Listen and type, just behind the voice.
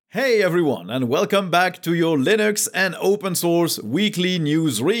Hey everyone, and welcome back to your Linux and open source weekly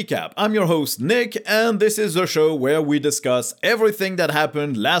news recap. I'm your host Nick, and this is a show where we discuss everything that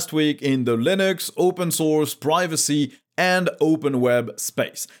happened last week in the Linux, open source, privacy, and open web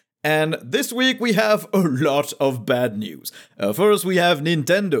space. And this week we have a lot of bad news. First, we have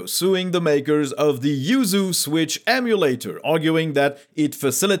Nintendo suing the makers of the Yuzu Switch emulator, arguing that it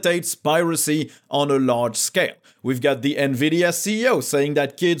facilitates piracy on a large scale. We've got the Nvidia CEO saying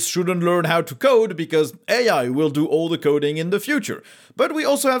that kids shouldn't learn how to code because AI will do all the coding in the future. But we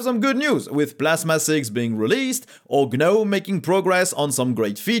also have some good news, with Plasma 6 being released, or GNOME making progress on some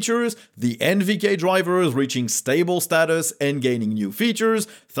great features, the NVK drivers reaching stable status and gaining new features,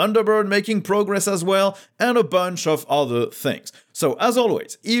 Thunderbird making progress as well, and a bunch of other things. So as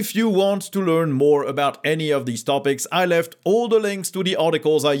always, if you want to learn more about any of these topics, I left all the links to the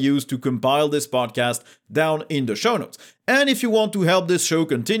articles I used to compile this podcast down in the show notes. And if you want to help this show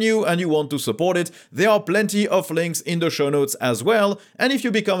continue and you want to support it, there are plenty of links in the show notes as well. And if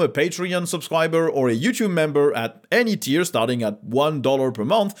you become a Patreon subscriber or a YouTube member at any tier starting at $1 per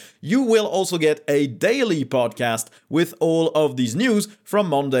month, you will also get a daily podcast with all of these news from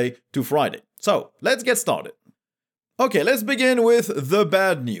Monday to Friday. So let's get started. Okay, let's begin with the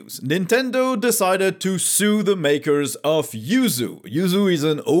bad news. Nintendo decided to sue the makers of Yuzu. Yuzu is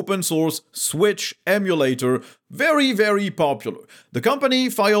an open source Switch emulator, very popular. The company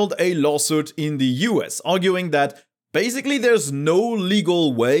filed a lawsuit in the US, arguing that basically there's no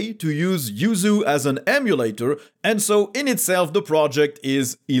legal way to use Yuzu as an emulator, and so in itself the project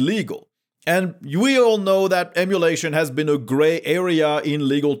is illegal. And we all know that emulation has been a gray area in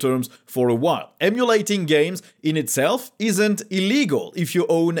legal terms for a while. Emulating games in itself isn't illegal if you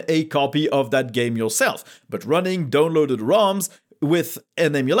own a copy of that game yourself, but running downloaded ROMs with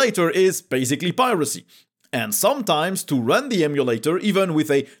an emulator is basically piracy. And sometimes to run the emulator, even with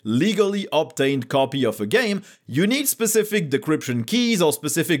a legally obtained copy of a game, you need specific decryption keys or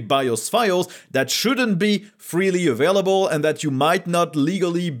specific BIOS files that shouldn't be freely available and that you might not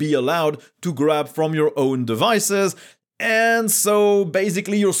legally be allowed to grab from your own devices. And so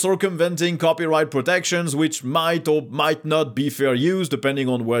basically you're circumventing copyright protections, which might or might not be fair use depending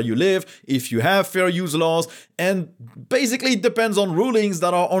on where you live, if you have fair use laws, and basically it depends on rulings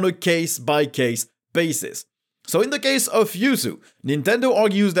that are on a case-by-case basis. So in the case of Yuzu, Nintendo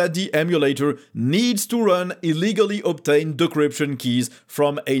argues that the emulator needs to run illegally obtained decryption keys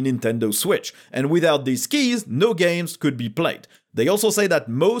from a Nintendo Switch, and without these keys, no games could be played. They also say that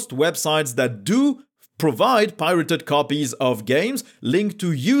most websites that do provide pirated copies of games link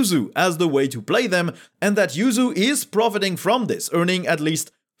to Yuzu as the way to play them, and that Yuzu is profiting from this, earning at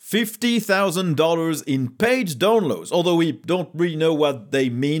least $50,000 in paid downloads, although we don't really know what they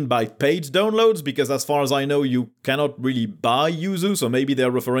mean by paid downloads, because as far as I know, you cannot really buy Yuzu, so maybe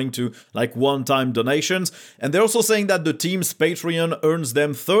they're referring to like one-time donations. And they're also saying that the team's Patreon earns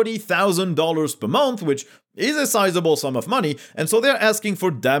them $30,000 per month, which is a sizable sum of money, and so they're asking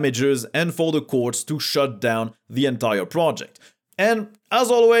for damages and for the courts to shut down the entire project. And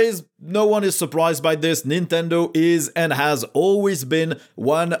as always, no one is surprised by this. Nintendo is and has always been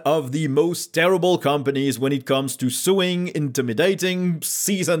one of the most terrible companies when it comes to suing, intimidating,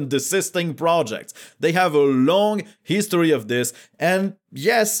 cease and desisting projects. They have a long history of this, and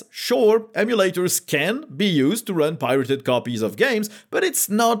yes, sure, emulators can be used to run pirated copies of games, but it's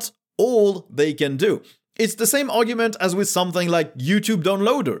not all they can do. It's the same argument as with something like YouTube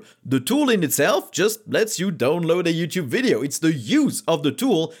Downloader. The tool in itself just lets you download a YouTube video. It's the use of the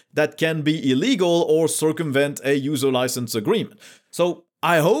tool that can be illegal or circumvent a user license agreement. So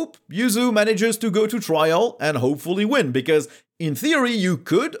I hope Yuzu manages to go to trial and hopefully win, because in theory you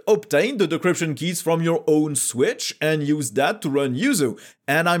could obtain the decryption keys from your own Switch and use that to run Yuzu.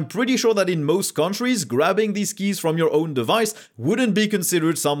 And I'm pretty sure that in most countries, grabbing these keys from your own device wouldn't be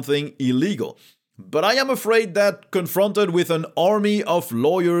considered something illegal. But I am afraid that confronted with an army of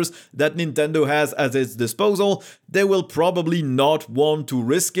lawyers that Nintendo has at its disposal, they will probably not want to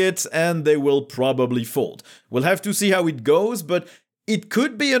risk it and they will probably fold. We'll have to see how it goes, but it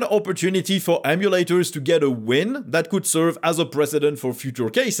could be an opportunity for emulators to get a win that could serve as a precedent for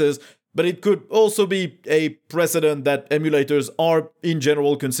future cases, but it could also be a precedent that emulators are in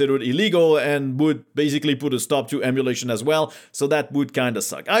general considered illegal and would basically put a stop to emulation as well, so that would kinda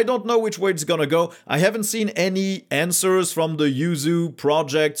suck. I don't know which way it's gonna go. I haven't seen any answers from the Yuzu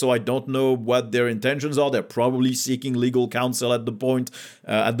project, so I don't know what their intentions are. They're probably seeking legal counsel at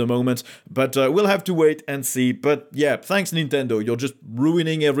the moment, but we'll have to wait and see. But yeah, thanks Nintendo, you're just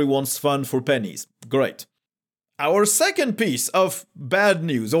ruining everyone's fun for pennies. Great. Our second piece of bad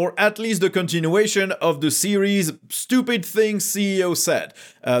news, or at least the continuation of the series Stupid Things CEO Said.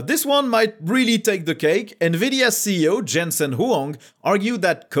 This one might really take the cake. Nvidia CEO Jensen Huang argued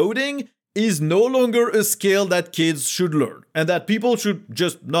that coding is no longer a skill that kids should learn, and that people should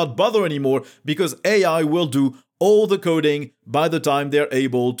just not bother anymore because AI will do all the coding by the time they're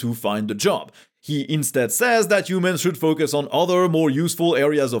able to find a job. He instead says that humans should focus on other, more useful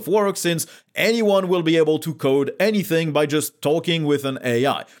areas of work since anyone will be able to code anything by just talking with an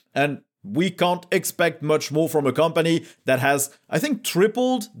AI. And we can't expect much more from a company that has, I think,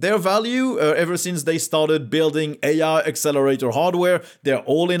 tripled their value ever since they started building AI accelerator hardware. They're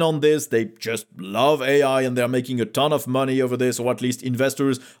all in on this. They just love AI and they're making a ton of money over this, or at least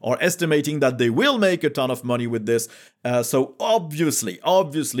investors are estimating that they will make a ton of money with this. So obviously,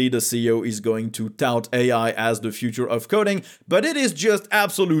 the CEO is going to tout AI as the future of coding, but it is just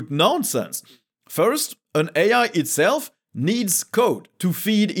absolute nonsense. First, an AI itself needs code to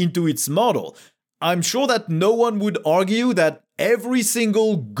feed into its model. I'm sure that no one would argue that every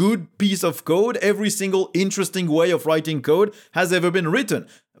single good piece of code, every single interesting way of writing code has ever been written.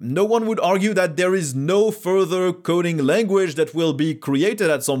 No one would argue that there is no further coding language that will be created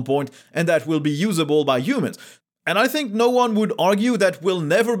at some point and that will be usable by humans. And I think no one would argue that we'll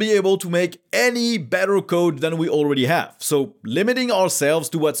never be able to make any better code than we already have. So limiting ourselves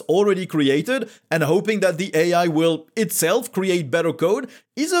to what's already created and hoping that the AI will itself create better code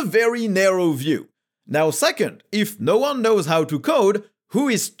is a very narrow view. Now, second, if no one knows how to code, who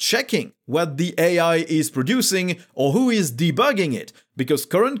is checking what the AI is producing or who is debugging it? Because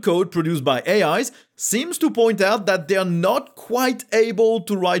current code produced by AIs seems to point out that they're not quite able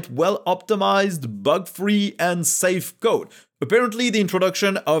to write well-optimized, bug-free, and safe code. Apparently, the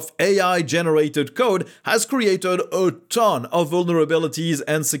introduction of AI-generated code has created a ton of vulnerabilities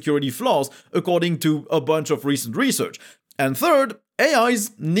and security flaws, according to a bunch of recent research. And third,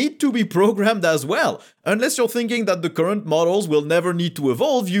 AIs need to be programmed as well. Unless you're thinking that the current models will never need to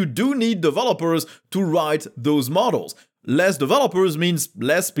evolve, you do need developers to write those models. Less developers means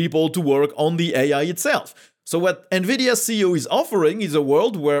less people to work on the AI itself. So what Nvidia's CEO is offering is a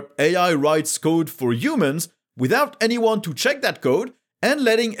world where AI writes code for humans without anyone to check that code and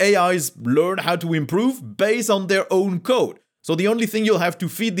letting AIs learn how to improve based on their own code. So the only thing you'll have to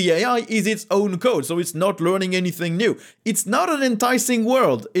feed the AI is its own code, so it's not learning anything new. It's not an enticing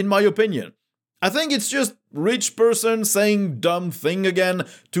world, in my opinion. I think it's just rich person saying dumb thing again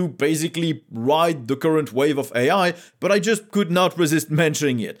to basically ride the current wave of AI, but I just could not resist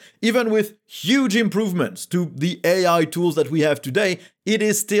mentioning it. Even with huge improvements to the AI tools that we have today, it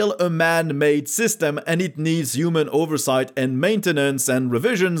is still a man-made system and it needs human oversight and maintenance and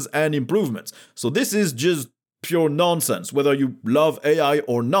revisions and improvements. So this is just pure nonsense. Whether you love AI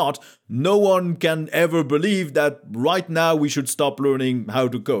or not, no one can ever believe that right now we should stop learning how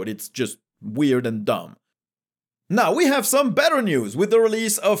to code. It's just weird and dumb. Now we have some better news with the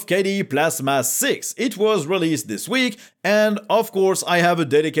release of KDE Plasma 6. It was released this week, and of course I have a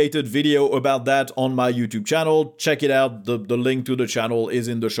dedicated video about that on my YouTube channel. Check it out, the link to the channel is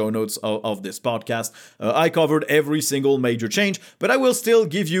in the show notes of this podcast. I covered every single major change, but I will still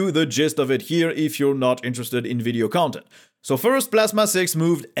give you the gist of it here if you're not interested in video content. So first, Plasma 6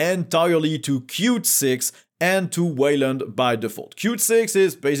 moved entirely to Qt 6 and to Wayland by default. Qt 6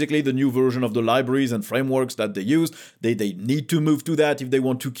 is basically the new version of the libraries and frameworks that they use. They need to move to that if they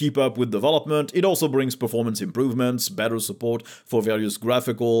want to keep up with development. It also brings performance improvements, better support for various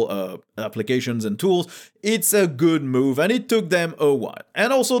graphical applications and tools. It's a good move, and it took them a while.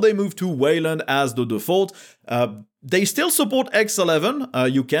 And also they moved to Wayland as the default. They still support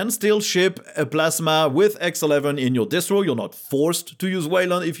X11. You can still ship a Plasma with X11 in your distro. You're not forced to use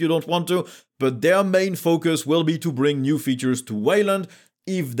Wayland if you don't want to, but their main focus will be to bring new features to Wayland.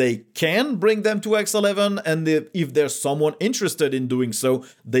 If they can bring them to X11, and if there's someone interested in doing so,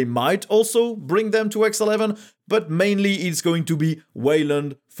 they might also bring them to X11, but mainly it's going to be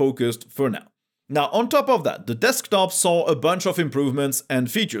Wayland focused for now. Now, on top of that, the desktop saw a bunch of improvements and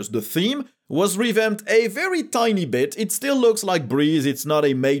features. The theme was revamped a very tiny bit. It still looks like Breeze, it's not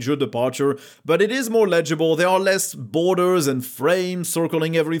a major departure, but it is more legible. There are less borders and frames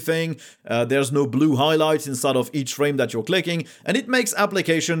circling everything. There's no blue highlights inside of each frame that you're clicking, and it makes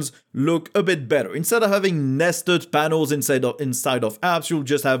applications look a bit better. Instead of having nested panels inside of apps, you'll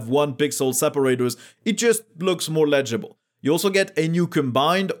just have one pixel separators. It just looks more legible. You also get a new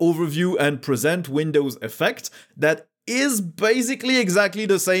combined overview and present windows effect that is basically exactly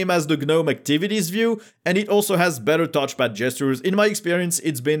the same as the GNOME Activities view, and it also has better touchpad gestures. In my experience,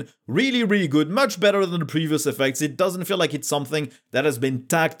 it's been really good, much better than the previous effects. It doesn't feel like it's something that has been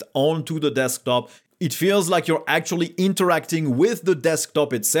tacked onto the desktop. It feels like you're actually interacting with the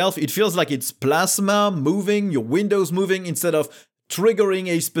desktop itself. It feels like it's plasma moving, your windows moving, instead of triggering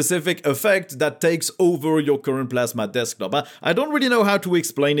a specific effect that takes over your current Plasma desktop. I don't really know how to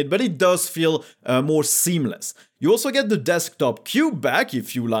explain it, but it does feel more seamless. You also get the desktop cube back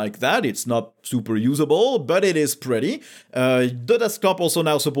if you like that. It's not super usable, but it is pretty. The desktop also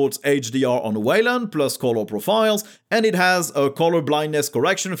now supports HDR on Wayland plus color profiles, and it has color blindness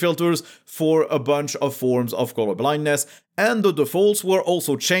correction filters for a bunch of forms of color blindness. And the defaults were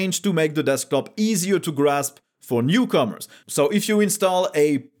also changed to make the desktop easier to grasp for newcomers. So if you install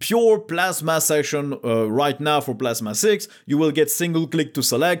a pure Plasma session right now for Plasma 6, you will get single click to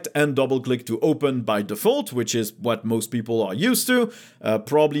select and double click to open by default, which is what most people are used to.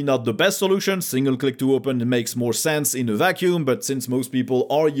 Probably not the best solution. Single click to open makes more sense in a vacuum, but since most people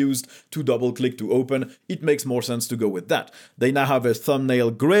are used to double click to open, it makes more sense to go with that. They now have a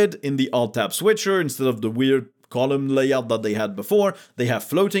thumbnail grid in the Alt-Tab switcher instead of the weird column layout that they had before. They have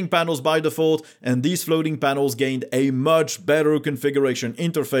floating panels by default, and these floating panels gained a much better configuration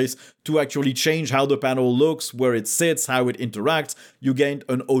interface to actually change how the panel looks, where it sits, how it interacts. You gained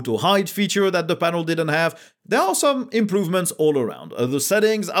an auto hide feature that the panel didn't have. There are some improvements all around. The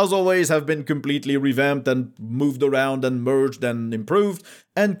settings, as always, have been completely revamped and moved around and merged and improved.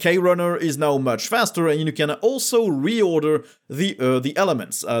 And KRunner is now much faster, and you can also reorder the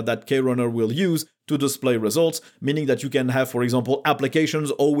elements that KRunner will use to display results, meaning that you can have, for example,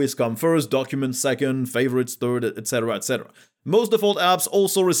 applications always come first, documents second, favorites third, etc., etc. Most default apps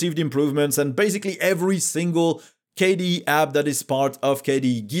also received improvements, and basically every single KDE app that is part of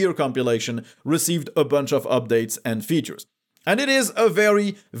KDE Gear compilation received a bunch of updates and features. And it is a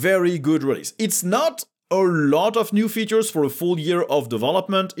very, very good release. It's not a lot of new features for a full year of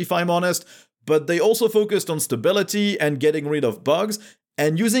development, if I'm honest, but they also focused on stability and getting rid of bugs,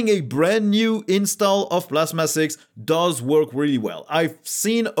 and using a brand new install of Plasma 6 does work really well. I've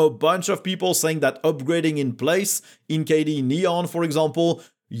seen a bunch of people saying that upgrading in place in KDE Neon, for example,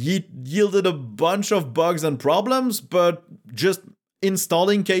 yielded a bunch of bugs and problems, but just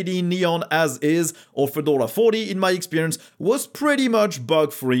installing KDE Neon as is, or Fedora 40 in my experience, was pretty much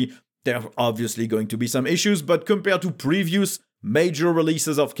bug-free. There are obviously going to be some issues, but compared to previous major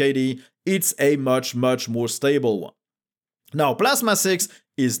releases of KDE, it's a much, much more stable one. Now, Plasma 6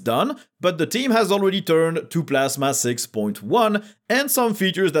 is done, but the team has already turned to Plasma 6.1 and some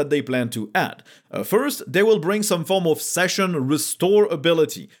features that they plan to add. First, they will bring some form of session restore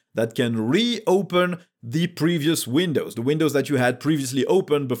ability that can reopen the previous windows, the windows that you had previously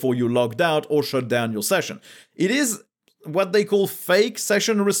opened before you logged out or shut down your session. It is what they call fake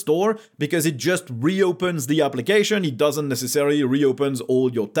session restore because it just reopens the application. It doesn't necessarily reopens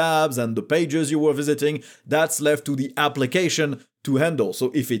all your tabs and the pages you were visiting. That's left to the application to handle.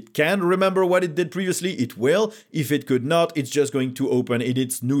 So if it can remember what it did previously, it will. If it could not, it's just going to open in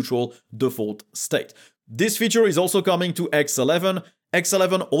its neutral default state. This feature is also coming to X11.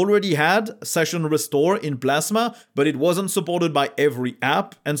 X11 already had Session Restore in Plasma, but it wasn't supported by every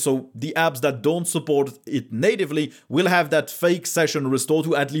app, and so the apps that don't support it natively will have that fake Session Restore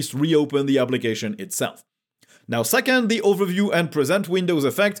to at least reopen the application itself. Now, second, the Overview and Present Windows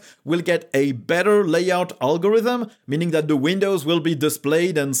effect will get a better layout algorithm, meaning that the windows will be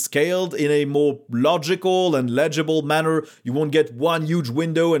displayed and scaled in a more logical and legible manner. You won't get one huge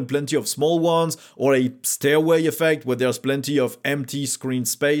window and plenty of small ones, or a stairway effect where there's plenty of empty screen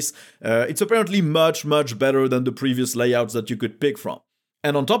space. It's apparently much, much better than the previous layouts that you could pick from.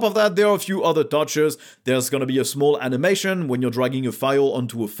 And on top of that, there are a few other touches. There's going to be a small animation when you're dragging a file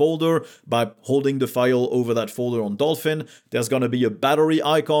onto a folder by holding the file over that folder on Dolphin. There's going to be a battery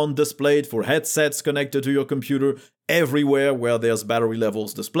icon displayed for headsets connected to your computer everywhere where there's battery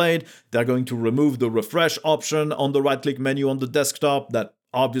levels displayed. They're going to remove the refresh option on the right-click menu on the desktop. That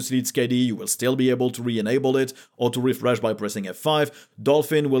obviously it's KDE, you will still be able to re-enable it or to refresh by pressing F5.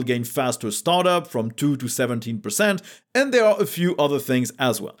 Dolphin will gain faster startup from 2 to 17%, and there are a few other things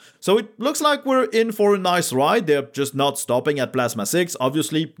as well. So it looks like we're in for a nice ride. They're just not stopping at Plasma 6.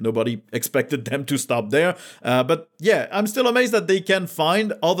 Obviously, nobody expected them to stop there. But yeah, I'm still amazed that they can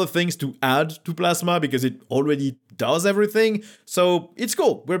find other things to add to Plasma because it already does everything. So it's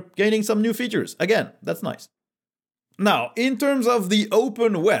cool. We're gaining some new features. Again, that's nice. Now, in terms of the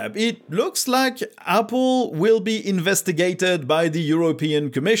open web, it looks like Apple will be investigated by the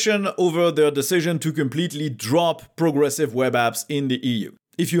European Commission over their decision to completely drop progressive web apps in the EU.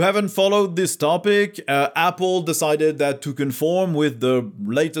 If you haven't followed this topic, Apple decided that to conform with the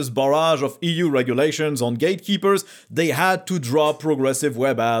latest barrage of EU regulations on gatekeepers, they had to drop progressive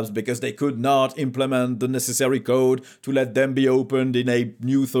web apps because they could not implement the necessary code to let them be opened in a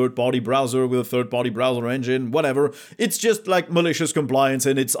new third-party browser with a third-party browser engine, whatever. It's just like malicious compliance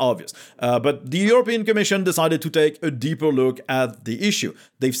and it's obvious. But the European Commission decided to take a deeper look at the issue.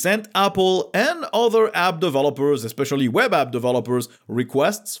 They've sent Apple and other app developers, especially web app developers,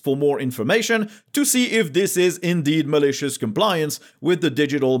 requests for more information to see if this is indeed malicious compliance with the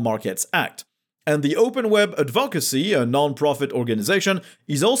Digital Markets Act. And the Open Web Advocacy, a non-profit organization,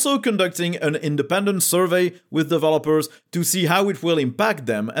 is also conducting an independent survey with developers to see how it will impact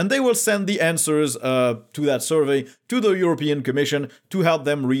them, and they will send the answers to that survey to the European Commission to help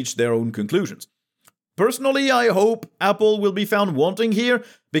them reach their own conclusions. Personally, I hope Apple will be found wanting here,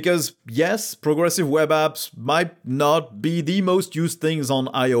 because yes, progressive web apps might not be the most used things on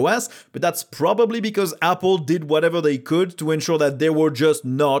iOS, but that's probably because Apple did whatever they could to ensure that they were just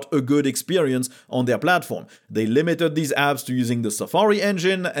not a good experience on their platform. They limited these apps to using the Safari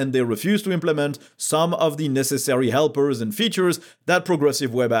engine, and they refused to implement some of the necessary helpers and features that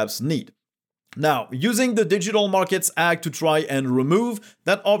progressive web apps need. Now, using the Digital Markets Act to try and remove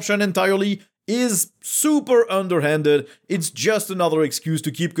that option entirely is super underhanded. It's just another excuse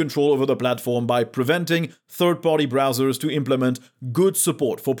to keep control over the platform by preventing third-party browsers to implement good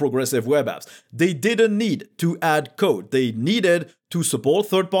support for progressive web apps. They didn't need to add code. They needed to support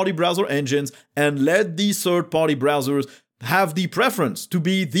third-party browser engines and let these third-party browsers have the preference to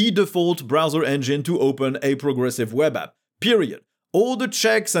be the default browser engine to open a progressive web app. Period. All the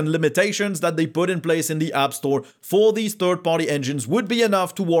checks and limitations that they put in place in the App Store for these third-party engines would be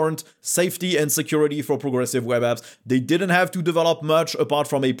enough to warrant safety and security for progressive web apps. They didn't have to develop much apart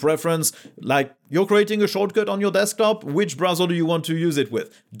from a preference, like you're creating a shortcut on your desktop, which browser do you want to use it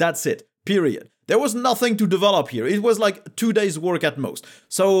with? That's it. Period. There was nothing to develop here. It was like 2 days' work at most.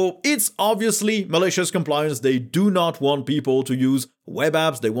 So it's obviously malicious compliance. They do not want people to use web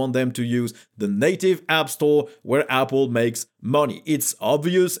apps. They want them to use the native app store where Apple makes money. It's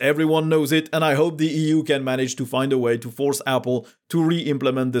obvious, everyone knows it, and I hope the EU can manage to find a way to force Apple to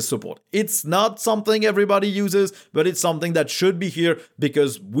re-implement this support. It's not something everybody uses, but it's something that should be here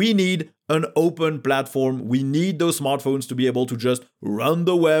because we need an open platform. We need those smartphones to be able to just run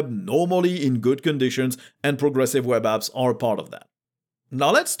the web normally in good conditions, and progressive web apps are part of that.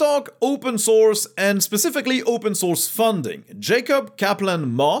 Now let's talk open source and specifically open source funding. Jacob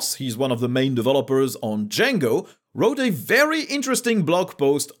Kaplan-Moss, he's one of the main developers on Django, wrote a very interesting blog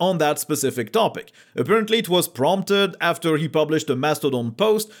post on that specific topic. Apparently it was prompted after he published a Mastodon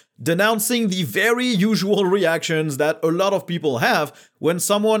post denouncing the very usual reactions that a lot of people have when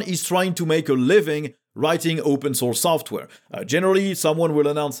someone is trying to make a living writing open source software. Generally, someone will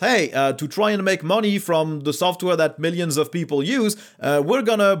announce, hey, to try and make money from the software that millions of people use, we're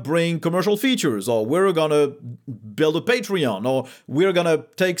gonna bring commercial features, or we're gonna build a Patreon, or we're gonna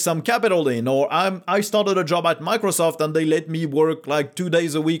take some capital in, or I started a job at Microsoft and they let me work like 2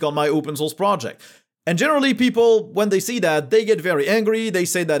 days a week on my open source project. And generally people, when they see that, they get very angry. They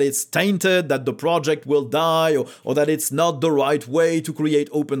say that it's tainted, that the project will die, or that it's not the right way to create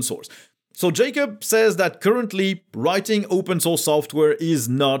open source. So Jacob says that currently writing open source software is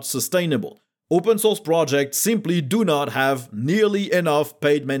not sustainable. Open source projects simply do not have nearly enough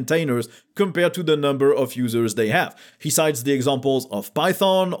paid maintainers compared to the number of users they have. He cites the examples of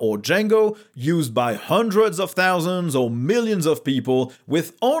Python or Django, used by hundreds of thousands or millions of people,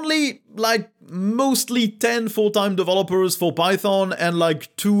 with only mostly 10 full-time developers for Python and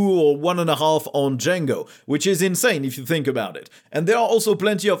 2 or 1.5 on Django, which is insane if you think about it. And there are also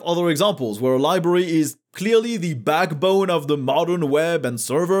plenty of other examples where a library is clearly the backbone of the modern web and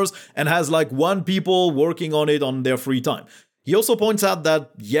servers and has 1 people working on it on their free time. He also points out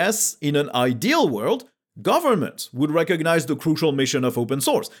that, yes, in an ideal world, governments would recognize the crucial mission of open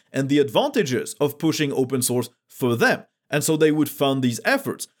source and the advantages of pushing open source for them, and so they would fund these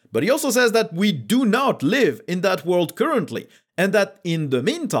efforts. But he also says that we do not live in that world currently, and that in the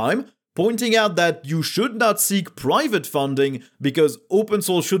meantime, pointing out that you should not seek private funding because open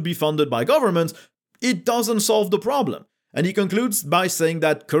source should be funded by governments, it doesn't solve the problem. And he concludes by saying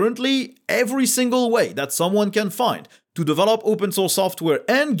that currently, every single way that someone can find to develop open source software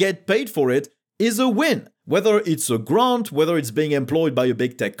and get paid for it is a win. Whether it's a grant, whether it's being employed by a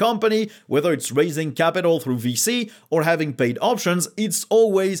big tech company, whether it's raising capital through VC or having paid options, it's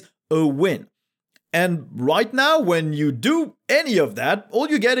always a win. And right now, when you do any of that, all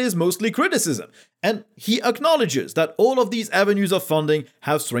you get is mostly criticism. And he acknowledges that all of these avenues of funding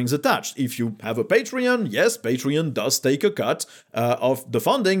have strings attached. If you have a Patreon, yes, Patreon does take a cut of the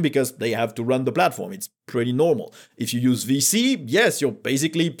funding because they have to run the platform. It's pretty normal. If you use VC, yes, you're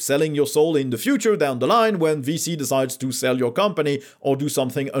basically selling your soul in the future down the line when VC decides to sell your company or do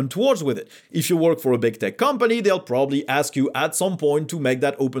something untoward with it. If you work for a big tech company, they'll probably ask you at some point to make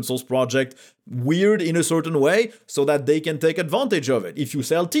that open source project weird in a certain way so that they can take advantage of it. If you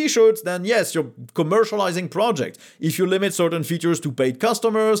sell t-shirts, then yes, you're commercializing project. If you limit certain features to paid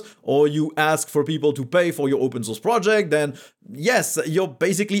customers or you ask for people to pay for your open source project, then yes, you're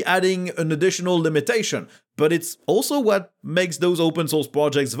basically adding an additional limitation. But it's also what makes those open source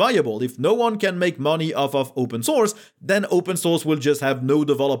projects viable. If no one can make money off of open source, then open source will just have no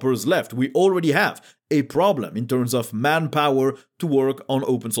developers left. We already have a problem in terms of manpower to work on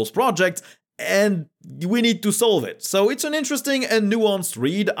open source projects, and we need to solve it. So it's an interesting and nuanced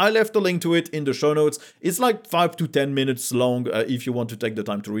read. I left a link to it in the show notes. It's like 5 to 10 minutes long if you want to take the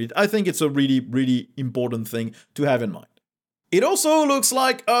time to read. I think it's a really, really important thing to have in mind. It also looks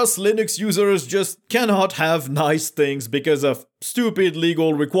like us Linux users just cannot have nice things because of stupid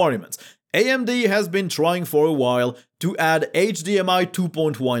legal requirements. AMD has been trying for a while to add HDMI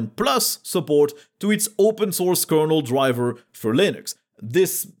 2.1 Plus support to its open source kernel driver for Linux.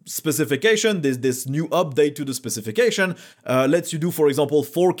 This specification, this new update to the specification, lets you do, for example,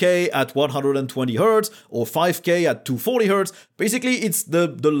 4K at 120 Hz or 5K at 240 Hz. Basically, it's the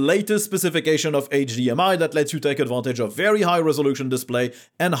latest specification of HDMI that lets you take advantage of very high resolution display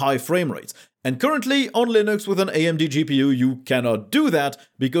and high frame rates. And currently, on Linux with an AMD GPU, you cannot do that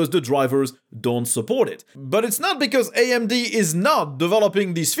because the drivers don't support it. But it's not because AMD is not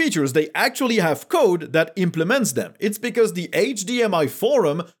developing these features, they actually have code that implements them. It's because the HDMI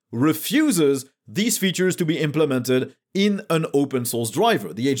forum refuses these features to be implemented in an open source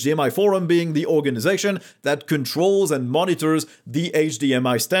driver. The HDMI forum being the organization that controls and monitors the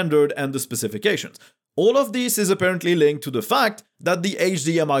HDMI standard and the specifications. All of this is apparently linked to the fact that the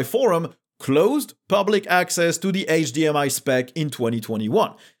HDMI forum closed public access to the HDMI spec in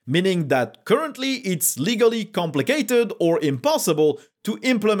 2021, meaning that currently it's legally complicated or impossible to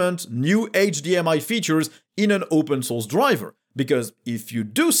implement new HDMI features in an open source driver. Because if you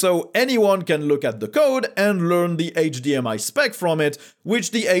do so, anyone can look at the code and learn the HDMI spec from it, which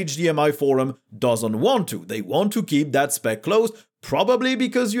the HDMI forum doesn't want to. They want to keep that spec closed, probably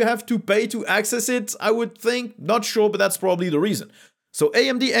because you have to pay to access it, I would think. Not sure, but that's probably the reason. So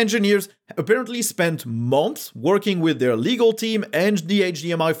AMD engineers apparently spent months working with their legal team and the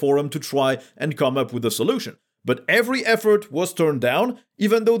HDMI forum to try and come up with a solution. But every effort was turned down,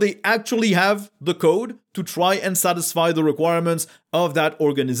 even though they actually have the code to try and satisfy the requirements of that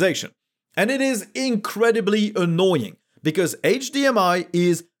organization. And it is incredibly annoying because HDMI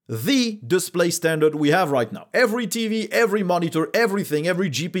is the display standard we have right now. Every TV, every monitor, everything, every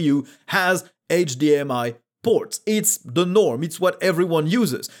GPU has HDMI ports. It's the norm. It's what everyone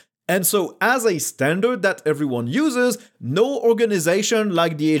uses. And so as a standard that everyone uses, no organization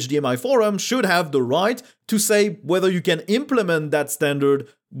like the HDMI forum should have the right to say whether you can implement that standard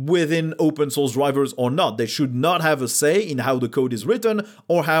within open source drivers or not. They should not have a say in how the code is written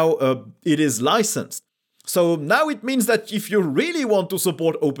or how it is licensed. So now it means that if you really want to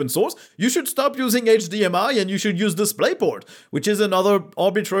support open source, you should stop using HDMI and you should use DisplayPort, which is another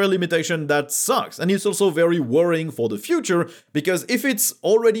arbitrary limitation that sucks. And it's also very worrying for the future, because if it's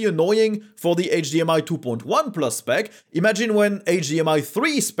already annoying for the HDMI 2.1 Plus spec, imagine when HDMI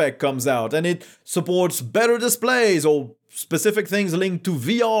 3 spec comes out and it supports better displays or specific things linked to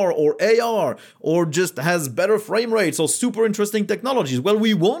VR or AR, or just has better frame rates or super interesting technologies. Well,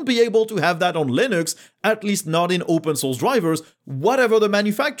 we won't be able to have that on Linux, at least not in open source drivers, whatever the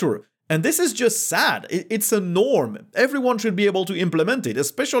manufacturer. And this is just sad. It's a norm. Everyone should be able to implement it,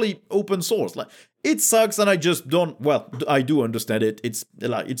 especially open source. It sucks, and I just don't, well, I do understand it.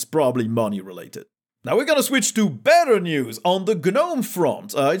 It's probably money related. Now we're gonna switch to better news on the GNOME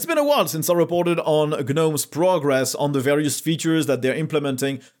front. It's been a while since I reported on GNOME's progress on the various features that they're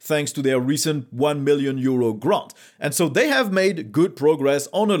implementing thanks to their recent €1 million grant. And so they have made good progress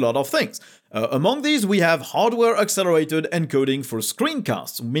on a lot of things. Among these, we have hardware-accelerated encoding for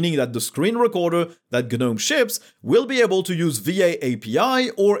screencasts, meaning that the screen recorder that GNOME ships will be able to use VA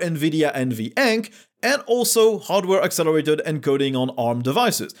API or Nvidia NVENC, and also hardware-accelerated encoding on ARM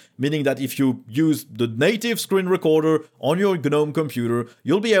devices, meaning that if you use the native screen recorder on your GNOME computer,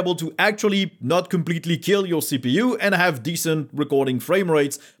 you'll be able to actually not completely kill your CPU and have decent recording frame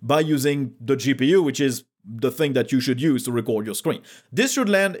rates by using the GPU, which is the thing that you should use to record your screen. This should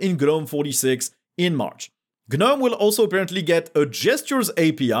land in GNOME 46 in March. GNOME will also apparently get a gestures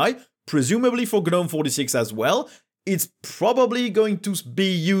API, presumably for GNOME 46 as well. It's probably going to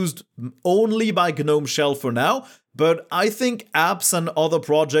be used only by GNOME Shell for now, but I think apps and other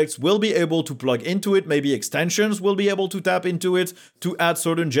projects will be able to plug into it. Maybe extensions will be able to tap into it to add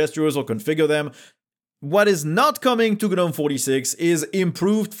certain gestures or configure them. What is not coming to GNOME 46 is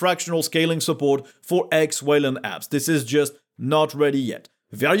improved fractional scaling support for X-Wayland apps. This is just not ready yet.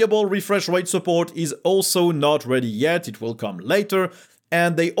 Variable refresh rate support is also not ready yet. It will come later.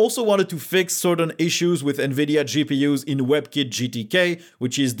 And they also wanted to fix certain issues with Nvidia GPUs in WebKit GTK,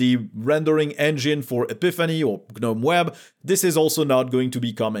 which is the rendering engine for Epiphany or GNOME Web. This is also not going to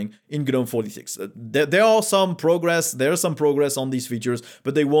be coming in GNOME 46. There are some progress. There's some progress on these features,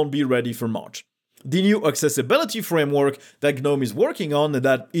 but they won't be ready for March. The new accessibility framework that GNOME is working on,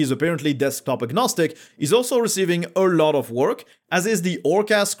 that is apparently desktop agnostic, is also receiving a lot of work, as is the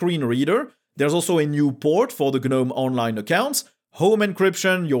Orca screen reader. There's also a new port for the GNOME online accounts. Home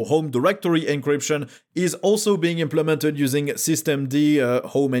encryption, your home directory encryption, is also being implemented using systemd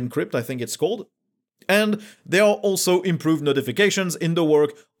home encrypt, I think it's called. And there are also improved notifications in the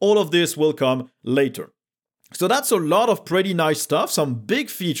work. All of this will come later. So that's a lot of pretty nice stuff, some big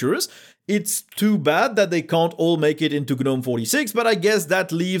features. It's too bad that they can't all make it into GNOME 46, but I guess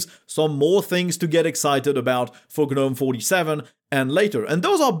that leaves some more things to get excited about for GNOME 47 and later. And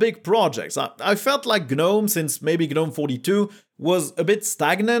those are big projects. I felt like GNOME, since maybe GNOME 42, was a bit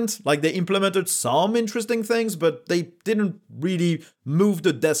stagnant. Like they implemented some interesting things, but they didn't really move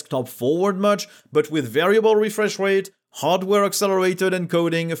the desktop forward much. But with variable refresh rate, hardware accelerated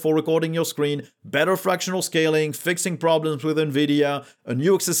encoding for recording your screen, better fractional scaling, fixing problems with Nvidia, a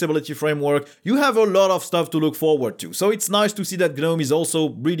new accessibility framework, you have a lot of stuff to look forward to. So it's nice to see that GNOME is also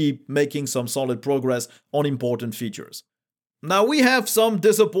really making some solid progress on important features. Now we have some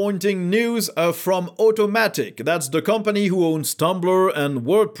disappointing news from Automatic. That's the company who owns Tumblr and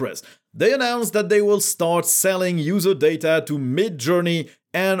WordPress. They announced that they will start selling user data to Midjourney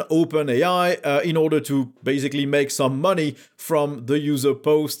and OpenAI in order to basically make some money from the user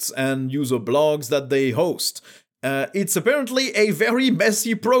posts and user blogs that they host. It's apparently a very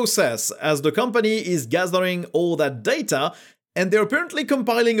messy process, as the company is gathering all that data, and they're apparently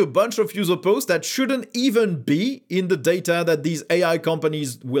compiling a bunch of user posts that shouldn't even be in the data that these AI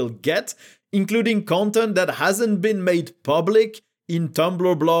companies will get, including content that hasn't been made public in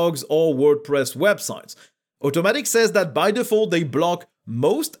Tumblr blogs or WordPress websites. Automatic says that by default they block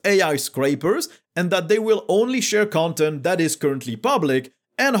most AI scrapers and that they will only share content that is currently public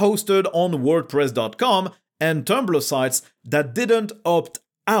and hosted on WordPress.com and Tumblr sites that didn't opt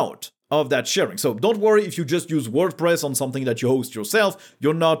out of that sharing. So don't worry if you just use WordPress on something that you host yourself,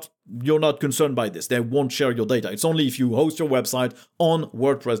 you're not concerned by this. They won't share your data. It's only if you host your website on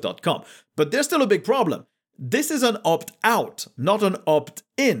WordPress.com. But there's still a big problem. This is an opt-out, not an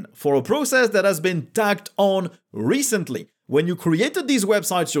opt-in, for a process that has been tacked on recently. When you created these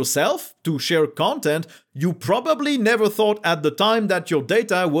websites yourself to share content, you probably never thought at the time that your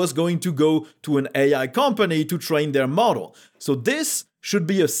data was going to go to an AI company to train their model. So this should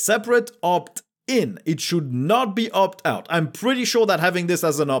be a separate opt-in. It should not be opt-out. I'm pretty sure that having this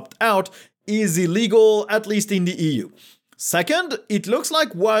as an opt-out is illegal, at least in the EU. Second, it looks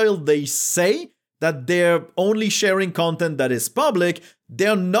like while they say that they're only sharing content that is public,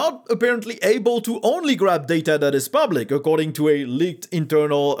 they're not apparently able to only grab data that is public, according to a leaked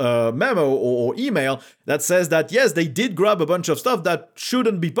internal memo or email that says that, yes, they did grab a bunch of stuff that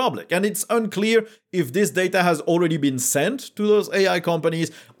shouldn't be public. And it's unclear if this data has already been sent to those AI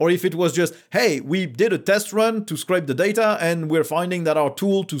companies or if it was just, hey, we did a test run to scrape the data and we're finding that our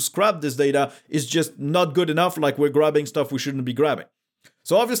tool to scrap this data is just not good enough, like we're grabbing stuff we shouldn't be grabbing.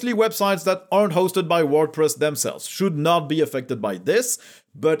 So obviously websites that aren't hosted by WordPress themselves should not be affected by this,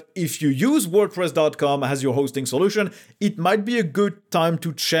 but if you use WordPress.com as your hosting solution, it might be a good time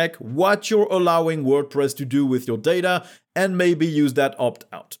to check what you're allowing WordPress to do with your data and maybe use that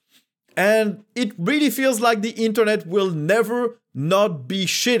opt-out. And it really feels like the internet will never not be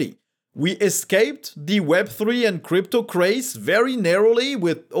shitty. We escaped the Web3 and crypto craze very narrowly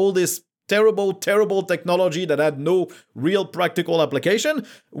with all this terrible technology that had no real practical application.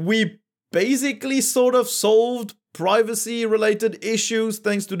 We basically sort of solved privacy-related issues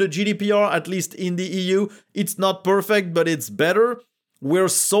thanks to the GDPR, at least in the EU. It's not perfect, but it's better. We're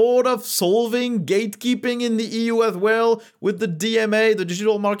sort of solving gatekeeping in the EU as well with the DMA, the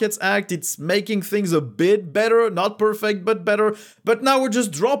Digital Markets Act. It's making things a bit better, not perfect, but better. But now we're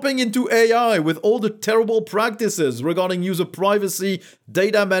just dropping into AI with all the terrible practices regarding user privacy,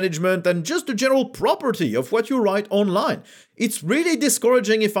 data management, and just the general property of what you write online. It's really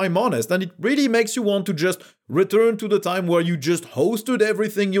discouraging if I'm honest, and it really makes you want to just return to the time where you just hosted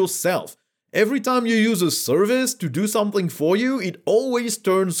everything yourself. Every time you use a service to do something for you, it always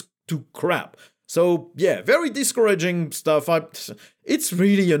turns to crap. So yeah, very discouraging stuff. It's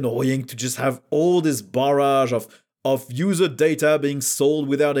really annoying to just have all this barrage of user data being sold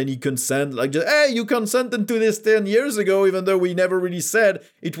without any consent. Like, just, hey, you consented to this 10 years ago, even though we never really said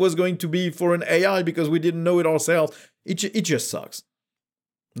it was going to be for an AI because we didn't know it ourselves. It just sucks.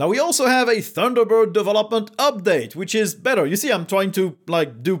 Now we also have a Thunderbird development update, which is better. You see, I'm trying to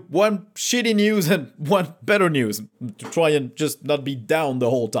do one shitty news and one better news to try and just not be down the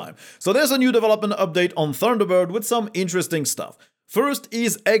whole time. So there's a new development update on Thunderbird with some interesting stuff. First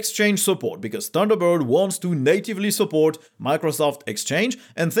is Exchange support, because Thunderbird wants to natively support Microsoft Exchange,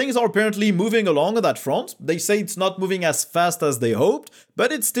 and things are apparently moving along on that front. They say it's not moving as fast as they hoped,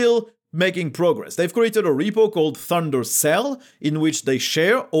 but it's still making progress. They've created a repo called ThunderCell, in which they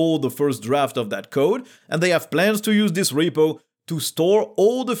share all the first draft of that code, and they have plans to use this repo to store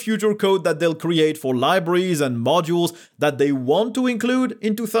all the future code that they'll create for libraries and modules that they want to include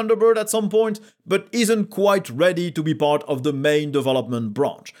into Thunderbird at some point, but isn't quite ready to be part of the main development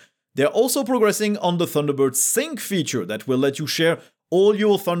branch. They're also progressing on the Thunderbird Sync feature that will let you share all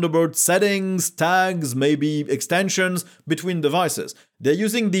your Thunderbird settings, tags, maybe extensions between devices. They're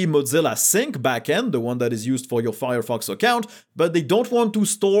using the Mozilla Sync backend, the one that is used for your Firefox account, but they don't want to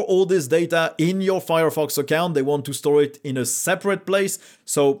store all this data in your Firefox account. They want to store it in a separate place.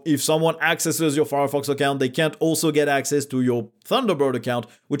 So if someone accesses your Firefox account, they can't also get access to your Thunderbird account,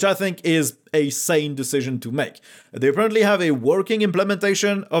 which I think is a sane decision to make. They apparently have a working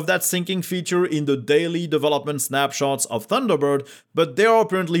implementation of that syncing feature in the daily development snapshots of Thunderbird, but there are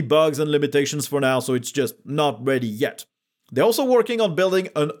apparently bugs and limitations for now, so it's just not ready yet. They're also working on building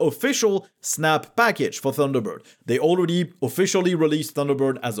an official Snap package for Thunderbird. They already officially released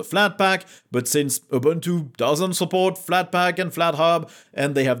Thunderbird as a Flatpak, but since Ubuntu doesn't support Flatpak and FlatHub,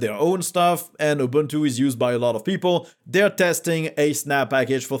 and they have their own stuff, and Ubuntu is used by a lot of people, they're testing a Snap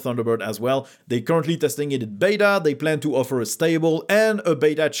package for Thunderbird as well. They're currently testing it in beta. They plan to offer a stable and a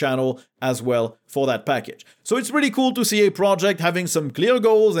beta channel as well for that package. So it's really cool to see a project having some clear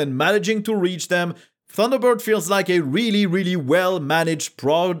goals and managing to reach them. Thunderbird feels like a really well-managed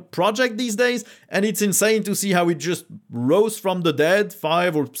project these days, and it's insane to see how it just rose from the dead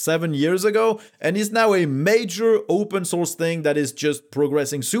 5 or 7 years ago and is now a major open source thing that is just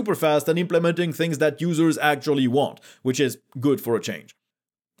progressing super fast and implementing things that users actually want, which is good for a change.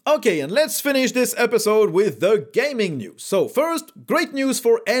 Okay, and let's finish this episode with the gaming news. So first, great news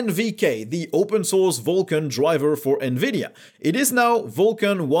for NVK, the open source Vulkan driver for Nvidia. It is now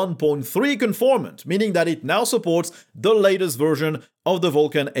Vulkan 1.3 conformant, meaning that it now supports the latest version of the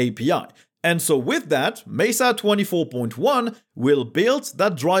Vulkan API. And so with that, Mesa 24.1 will build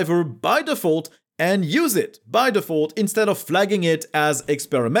that driver by default and use it by default instead of flagging it as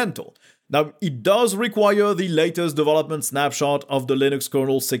experimental. Now, it does require the latest development snapshot of the Linux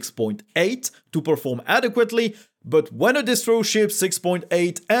kernel 6.8 to perform adequately, but when a distro ships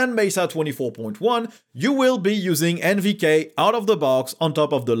 6.8 and Mesa 24.1, you will be using NVK out of the box on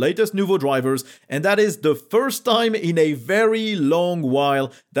top of the latest Nouveau drivers, and that is the first time in a very long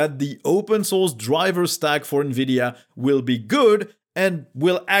while that the open source driver stack for Nvidia will be good and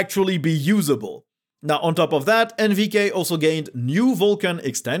will actually be usable. Now, on top of that, NVK also gained new Vulkan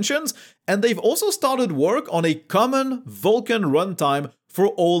extensions, and they've also started work on a common Vulkan runtime for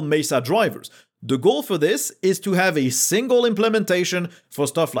all Mesa drivers. The goal for this is to have a single implementation for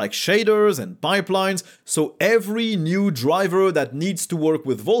stuff like shaders and pipelines, so every new driver that needs to work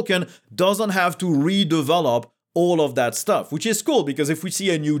with Vulkan doesn't have to redevelop all of that stuff, which is cool because if we see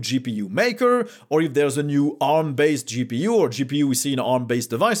a new GPU maker, or if there's a new ARM-based GPU or GPU we see in ARM-based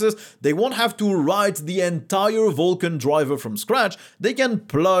devices, they won't have to write the entire Vulkan driver from scratch. They can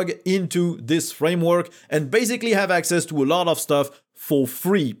plug into this framework and basically have access to a lot of stuff for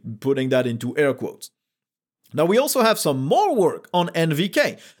free, putting that into air quotes. Now we also have some more work on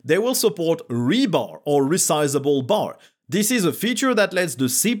NVK. They will support rebar or resizable bar. This is a feature that lets the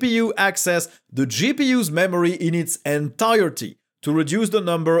CPU access the GPU's memory in its entirety to reduce the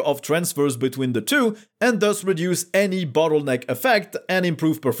number of transfers between the two and thus reduce any bottleneck effect and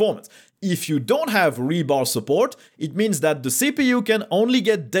improve performance. If you don't have rebar support, it means that the CPU can only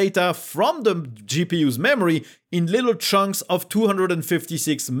get data from the GPU's memory in little chunks of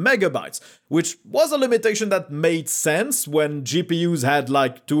 256 megabytes, which was a limitation that made sense when GPUs had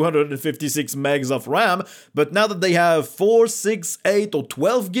like 256 megs of RAM, but now that they have 4, 6, 8, or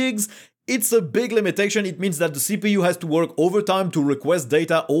 12 gigs, it's a big limitation. It means that the CPU has to work overtime to request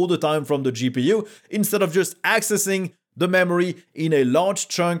data all the time from the GPU, instead of just accessing the memory in a large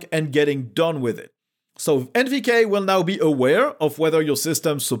chunk and getting done with it. So NVK will now be aware of whether your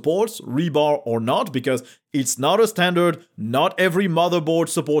system supports rebar or not, because it's not a standard, not every motherboard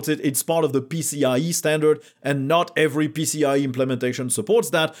supports it, it's part of the PCIe standard, and not every PCIe implementation supports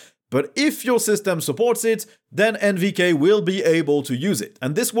that. But if your system supports it, then NVK will be able to use it.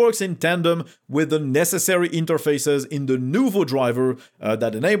 And this works in tandem with the necessary interfaces in the Nouveau driver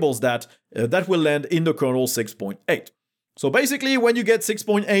that enables that will land in the kernel 6.8. So basically, when you get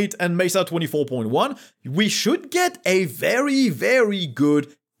 6.8 and Mesa 24.1, we should get a very, very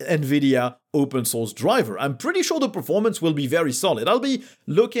good Nvidia open source driver. I'm pretty sure the performance will be very solid. I'll be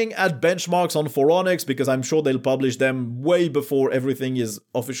looking at benchmarks on Phoronix because I'm sure they'll publish them way before everything is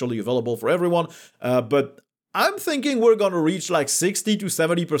officially available for everyone. But I'm thinking we're going to reach like 60 to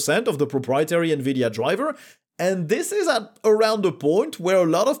 70% of the proprietary Nvidia driver. And this is at around the point where a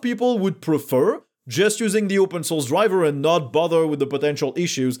lot of people would prefer just using the open source driver and not bother with the potential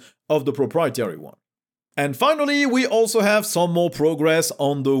issues of the proprietary one. And finally, we also have some more progress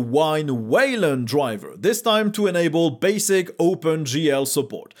on the Wine Wayland driver, this time to enable basic OpenGL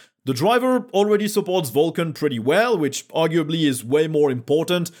support. The driver already supports Vulkan pretty well, which arguably is way more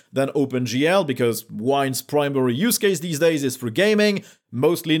important than OpenGL because Wine's primary use case these days is for gaming.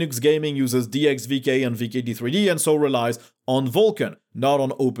 Most Linux gaming uses DXVK and VKD3D and so relies on Vulkan, not on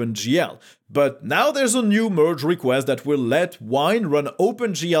OpenGL. But now there's a new merge request that will let Wine run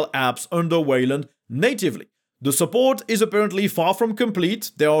OpenGL apps under Wayland natively. The support is apparently far from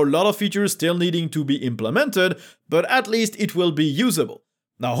complete, there are a lot of features still needing to be implemented, but at least it will be usable.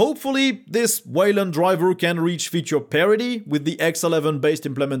 Now hopefully this Wayland driver can reach feature parity with the X11 based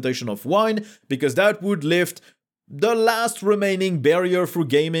implementation of Wine, because that would lift the last remaining barrier for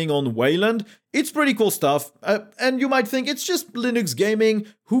gaming on Wayland. It's pretty cool stuff, and you might think it's just Linux gaming,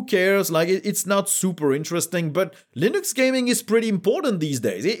 who cares, like it's not super interesting, but Linux gaming is pretty important these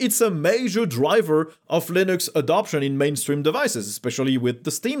days. It's a major driver of Linux adoption in mainstream devices, especially with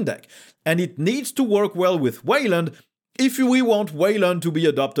the Steam Deck, and it needs to work well with Wayland if we want Wayland to be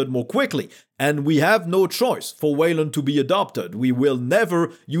adopted more quickly. And we have no choice for Wayland to be adopted. We will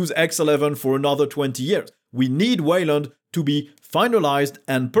never use X11 for another 20 years. We need Wayland to be finalized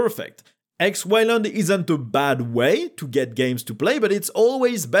and perfect. X-Wayland isn't a bad way to get games to play, but it's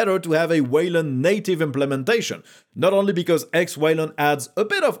always better to have a Wayland native implementation. Not only because X-Wayland adds a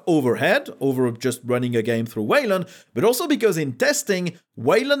bit of overhead over just running a game through Wayland, but also because in testing,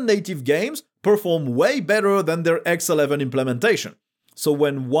 Wayland native games perform way better than their X11 implementation. So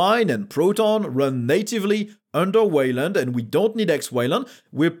when Wine and Proton run natively under Wayland and we don't need X-Wayland,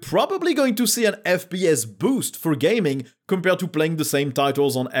 we're probably going to see an FPS boost for gaming compared to playing the same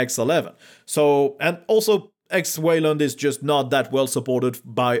titles on X11. So, and also X-Wayland is just not that well supported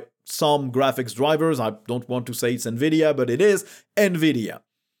by some graphics drivers. I don't want to say it's Nvidia, but it is Nvidia.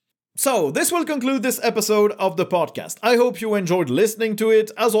 So, this will conclude this episode of the podcast. I hope you enjoyed listening to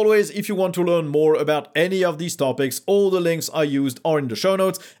it. As always, if you want to learn more about any of these topics, all the links I used are in the show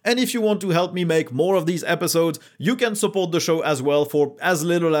notes. And if you want to help me make more of these episodes, you can support the show as well for as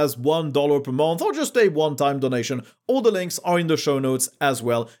little as $1 per month or just a one-time donation. All the links are in the show notes as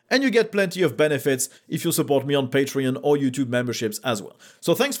well. And you get plenty of benefits if you support me on Patreon or YouTube memberships as well.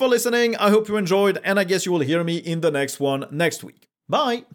 So thanks for listening. I hope you enjoyed, and I guess you will hear me in the next one next week. Bye!